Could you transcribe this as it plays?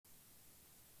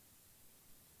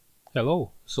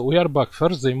Hello, so we are back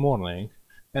Thursday morning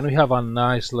and we have a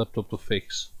nice laptop to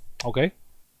fix, okay?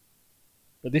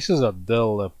 This is a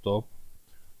Dell laptop,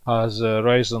 has a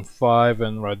Ryzen 5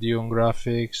 and Radeon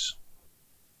graphics.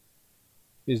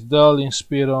 It's Dell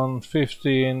Inspiron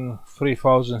 15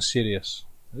 3000 series.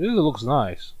 It really looks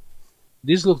nice.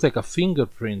 This looks like a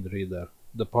fingerprint reader,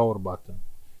 the power button.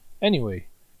 Anyway,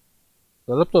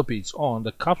 the laptop is on,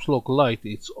 the caps lock light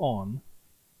is on,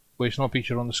 but it's no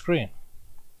picture on the screen.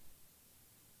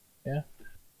 Yeah.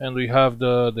 And we have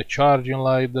the charging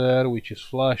light there, which is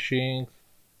flashing.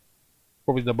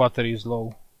 Probably the battery is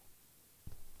low.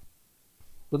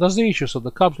 But that's the issue, so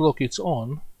the caps lock is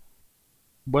on,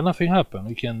 but nothing happened.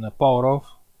 We can power off.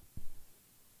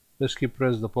 Let's keep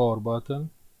press the power button.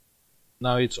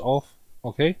 Now it's off,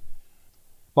 okay?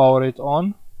 Power it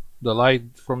on. The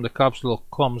light from the caps lock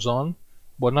comes on,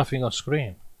 but nothing on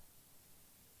screen.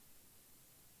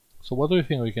 So what do you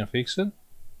think, we can fix it?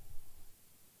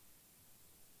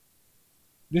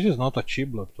 This is not a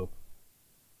cheap laptop.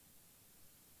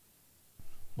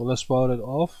 Well, let's power it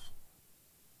off.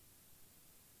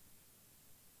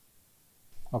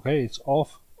 Okay, it's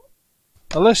off.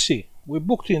 Let's see. We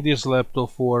booked in this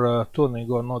laptop for turning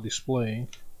or not displaying.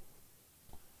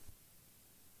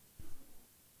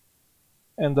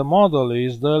 And the model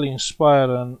is Dell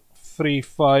Inspiron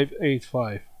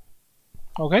 3585.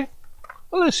 Okay?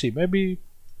 Well, let's see. Maybe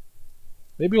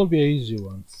it'll be an easy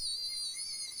one.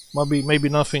 Maybe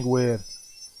nothing weird.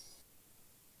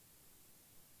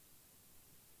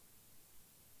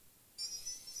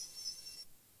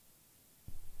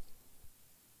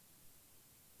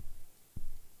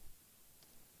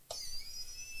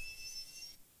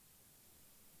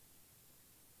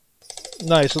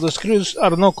 Nice, so the screws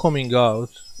are not coming out,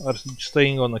 are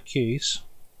staying on the case.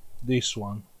 This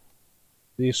one,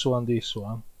 this one, this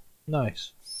one.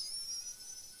 Nice.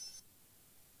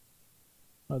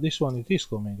 Now this one, it is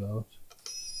coming out.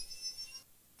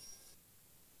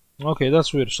 Okay,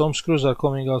 that's weird. Some screws are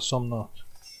coming out, some not.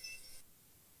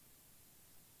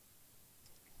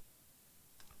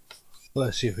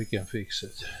 Let's see if we can fix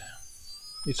it.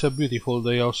 It's a beautiful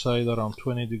day outside, around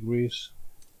 20 degrees.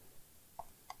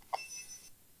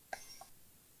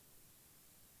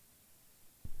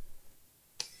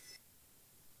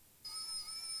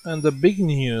 And the big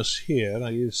news here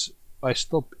is I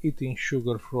stopped eating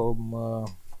sugar from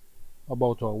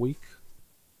about a week,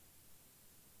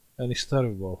 and it's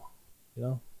terrible, you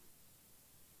know.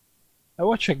 I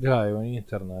watch a guy on the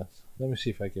internet. Let me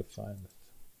see if I can find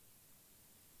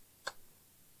it.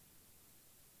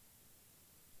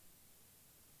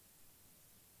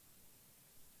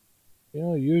 You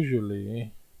know,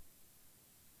 usually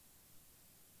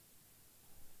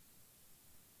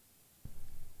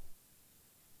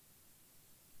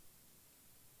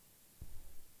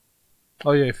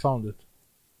oh yeah, I found it.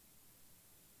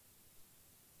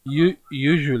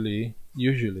 Usually,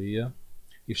 yeah,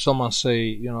 if someone say,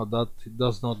 you know, that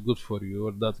that's not good for you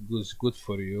or that is good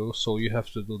for you, so you have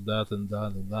to do that and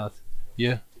that and that.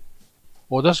 Yeah.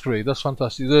 Oh, that's great. That's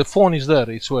fantastic. The phone is there.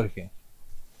 It's working.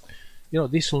 You know,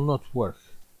 this will not work.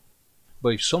 But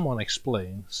if someone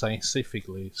explains,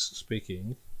 scientifically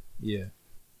speaking, yeah.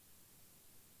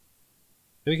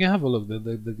 You can have a look.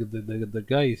 The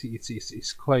guy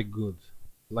is quite good,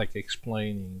 like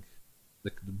explaining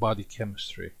the body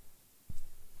chemistry.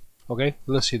 Okay,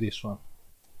 let's see this one.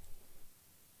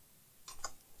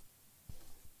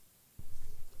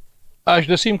 Ash,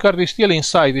 the SIM card is still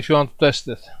inside if you want to test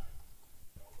it.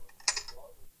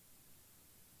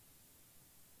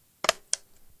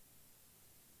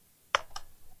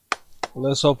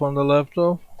 Let's open the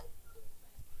laptop.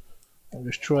 I'm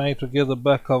just trying to get the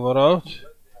back cover out.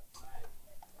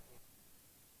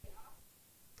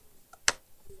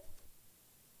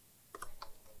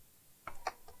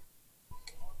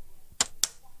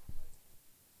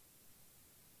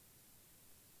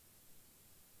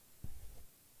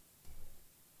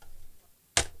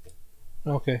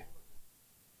 Okay.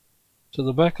 So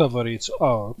the back cover is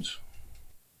out.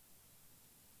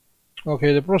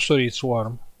 Okay, the processor is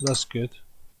warm. That's good.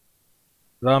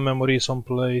 RAM memory is on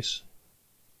place.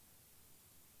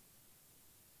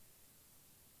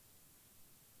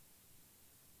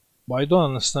 But I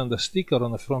don't understand, the sticker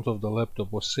on the front of the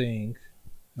laptop was saying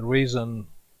Ryzen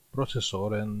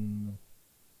processor and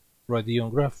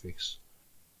Radeon graphics.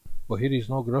 But here is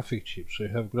no graphic chip, so you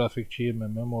have graphic chip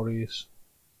and memories.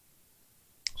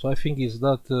 So I think it's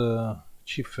that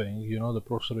chip thing, you know, the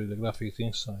processor with the graphics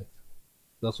inside.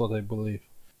 That's what I believe.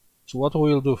 So what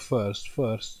we'll do first,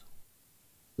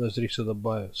 let's reset the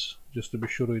BIOS, just to be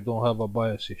sure we don't have a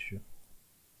BIOS issue.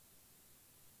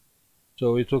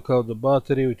 So we took out the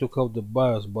battery, we took out the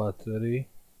BIOS battery.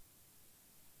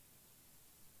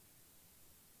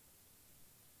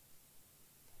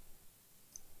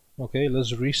 Okay,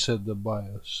 let's reset the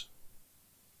BIOS.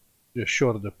 Just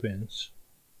short the pins.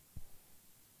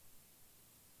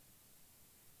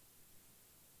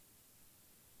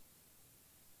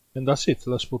 And that's it.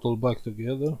 Let's put all back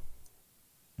together.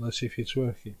 Let's see if it's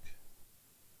working.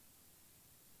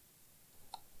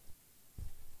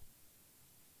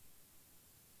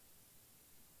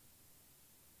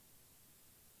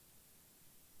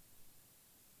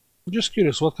 I'm just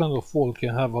curious what kind of fault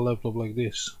can have a laptop like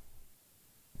this.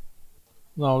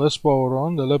 Now let's power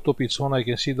on. The laptop is on. I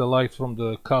can see the light from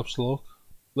the caps lock.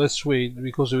 Let's wait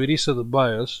because we reset the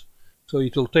BIOS, so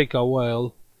it will take a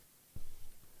while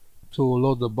to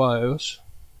load the BIOS.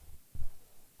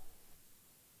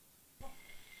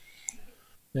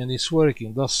 And it's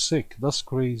working. That's sick. That's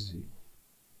crazy.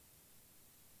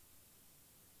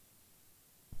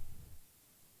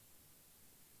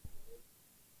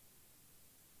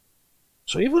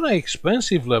 So even an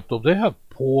expensive laptop, they have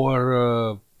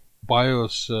poor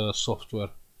BIOS software,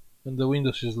 and the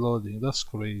Windows is loading. That's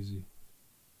crazy.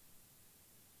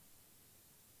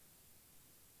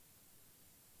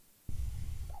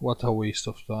 What a waste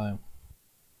of time.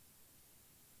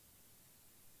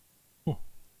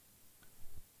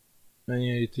 And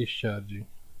yeah, it is charging.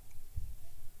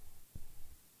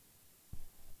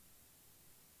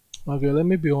 Okay, let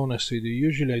me be honest with you.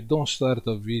 Usually I don't start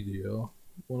a video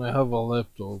when I have a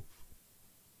laptop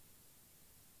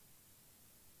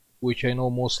which I know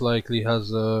most likely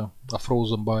has a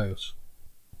frozen BIOS,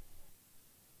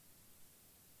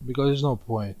 because there's no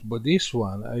point. But this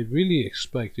one I really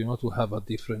expect, you know, to have a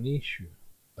different issue.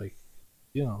 Like,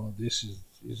 you know, this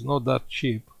is not that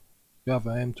cheap. You have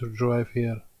an M2 drive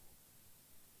here.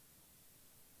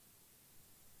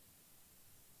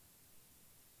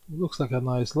 It looks like a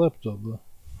nice laptop,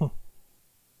 but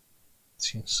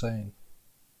it's insane.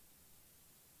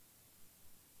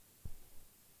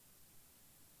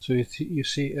 So you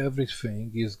see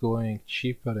everything is going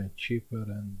cheaper and cheaper,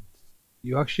 and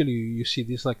you see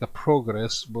this like a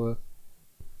progress. But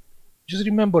just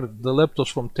remember the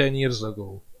laptops from 10 years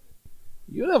ago.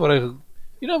 You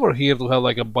never hear to have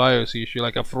like a BIOS issue,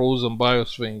 like a frozen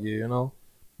BIOS thing, you know?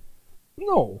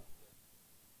 No.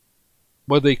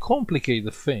 But they complicate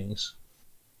the things,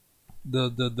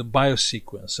 the BIOS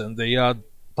sequence, and they add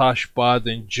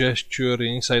touchpad and gesture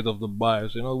inside of the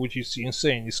BIOS, you know, which is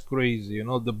insane. It's crazy, you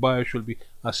know. The BIOS should be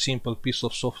a simple piece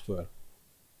of software.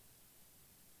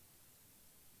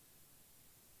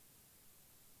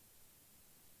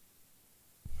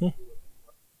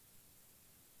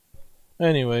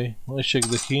 Anyway, let's check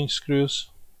the hinge screws.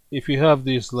 If you have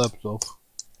this laptop,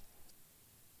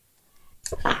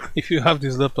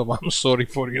 I'm sorry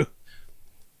for you.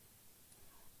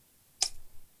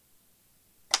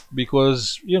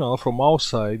 Because, you know, from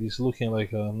outside it's looking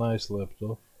like a nice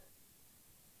laptop.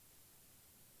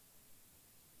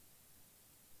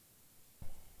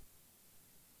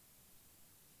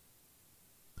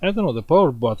 I don't know, the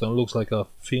power button looks like a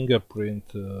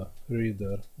fingerprint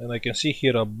reader, and I can see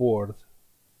here a board.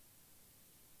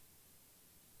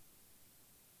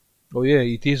 Oh yeah,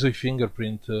 it is a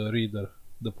fingerprint reader,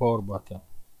 the power button.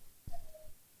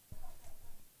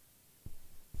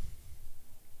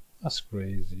 That's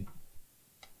crazy.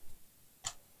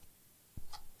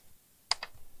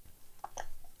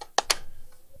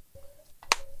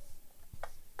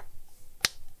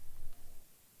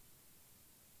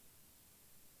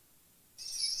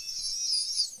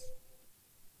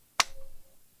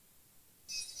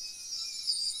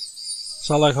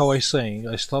 So like how I was saying,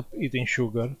 I stopped eating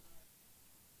sugar,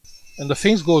 and the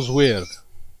things goes weird.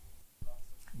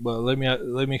 But let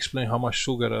me explain how much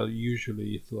sugar I usually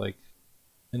eat. Like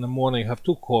in the morning, I have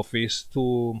 2 coffees,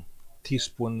 2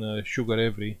 teaspoon sugar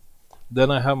every.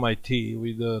 Then I have my tea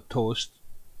with toast,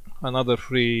 another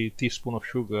 3 teaspoon of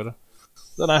sugar.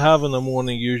 Then I have in the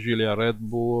morning usually a Red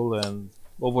Bull, and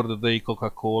over the day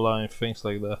Coca-Cola and things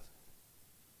like that.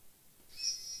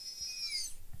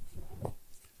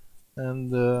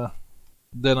 And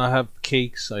then I have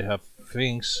cakes, I have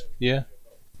things. Yeah,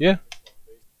 yeah.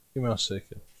 Give me a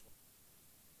second.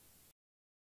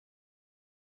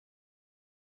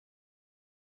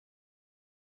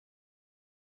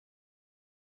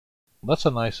 That's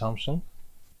a nice Samsung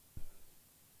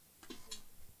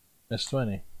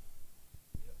S20.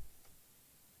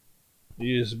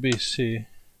 USB-C.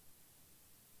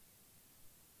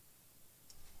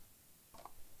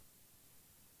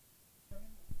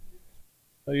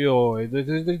 Yo,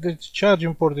 the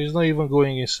charging port is not even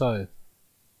going inside.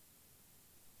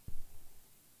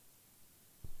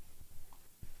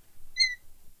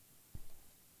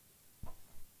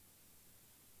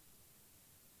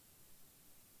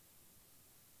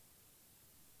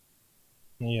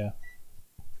 Yeah.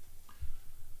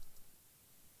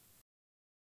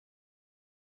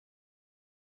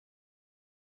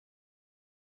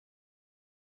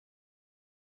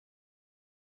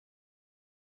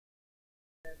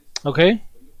 Okay.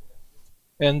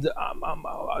 And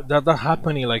that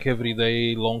happening like every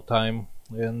day, long time,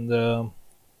 and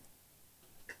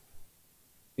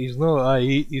it's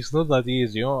not that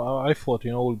easy. You know, I thought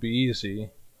it would be easy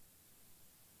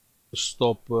to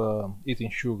stop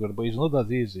eating sugar, but it's not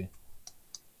that easy.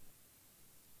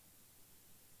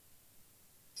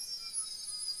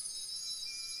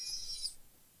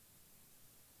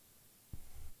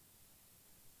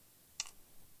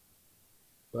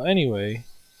 But anyway,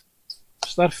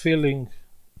 start feeling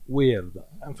weird.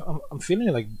 I'm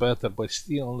feeling like better, but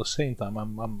still, on the same time,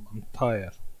 I'm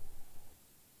tired.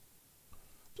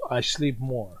 I sleep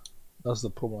more. That's the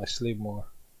problem. I sleep more.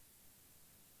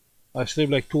 I sleep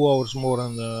like 2 hours more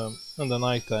in the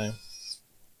night time.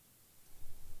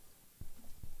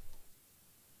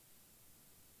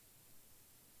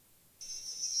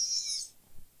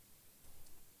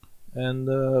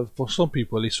 And for some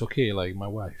people, it's okay. Like my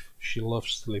wife, she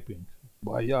loves sleeping.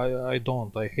 But I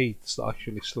don't. I hate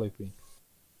actually sleeping.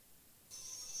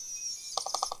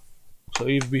 So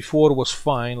if before was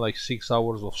fine, like 6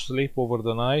 hours of sleep over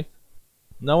the night,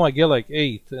 now I get like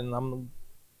 8, and I'm.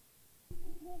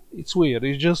 It's weird.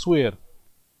 It's just weird.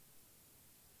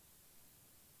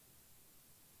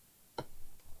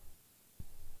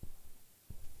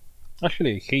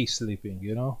 Actually, I hate sleeping.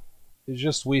 You know, it's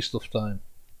just waste of time.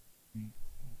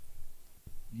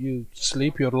 You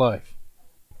sleep your life.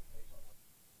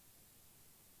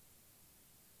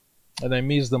 And I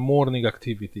miss the morning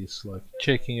activities, like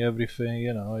checking everything,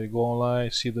 you know, you go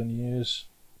online, see the news.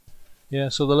 Yeah,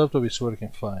 so the laptop is working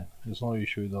fine. There's no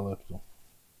issue with the laptop.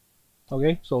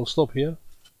 Okay, so I'll stop here.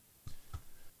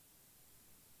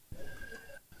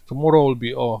 Tomorrow will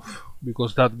be off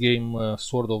because that game,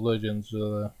 Sword of Legends,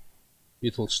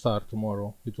 it will start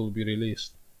tomorrow. It will be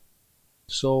released.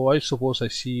 So I suppose I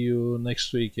see you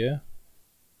next week, yeah?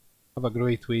 Have a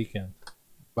great weekend.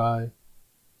 Bye.